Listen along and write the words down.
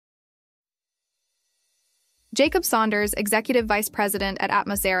Jacob Saunders, Executive Vice President at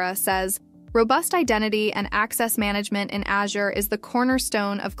Atmosera, says, "Robust identity and access management in Azure is the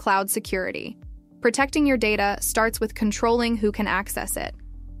cornerstone of cloud security. Protecting your data starts with controlling who can access it.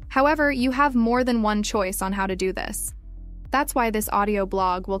 However, you have more than one choice on how to do this. That's why this audio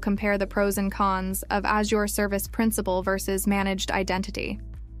blog will compare the pros and cons of Azure Service Principal versus Managed Identity.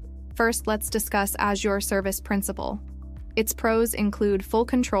 First, let's discuss Azure Service Principal. Its pros include full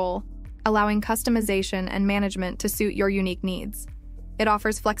control, allowing customization and management to suit your unique needs. It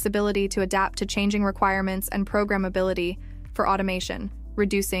offers flexibility to adapt to changing requirements and programmability for automation,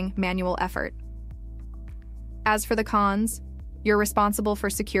 reducing manual effort. As for the cons, you're responsible for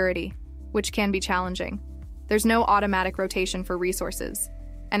security, which can be challenging. There's no automatic rotation for resources,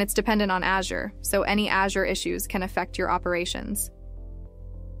 and it's dependent on Azure, so any Azure issues can affect your operations.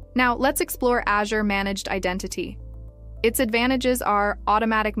 Now, let's explore Azure Managed Identity. Its advantages are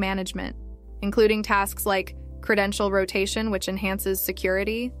automatic management, including tasks like credential rotation, which enhances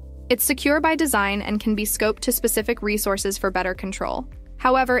security. It's secure by design and can be scoped to specific resources for better control.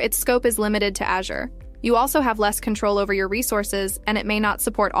 However, its scope is limited to Azure. You also have less control over your resources, and it may not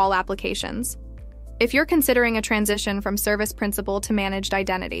support all applications. If you're considering a transition from Service Principal to Managed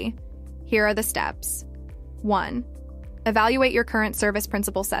Identity, here are the steps. 1. Evaluate your current Service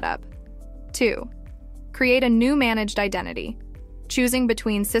Principal setup. 2. Create a new Managed Identity, choosing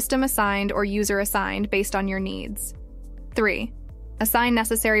between system-assigned or user-assigned based on your needs. 3. Assign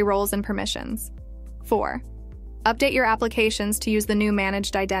necessary roles and permissions. 4. Update your applications to use the new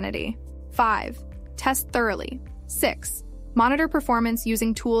Managed Identity. 5. Test thoroughly. 6. Monitor performance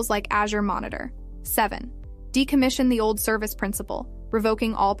using tools like Azure Monitor. 7. Decommission the old Service Principal,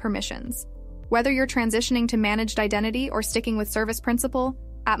 revoking all permissions. Whether you're transitioning to Managed Identity or sticking with Service Principal,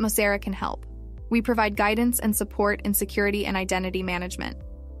 Atmosera can help. We provide guidance and support in security and identity management.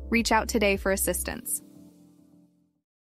 Reach out today for assistance.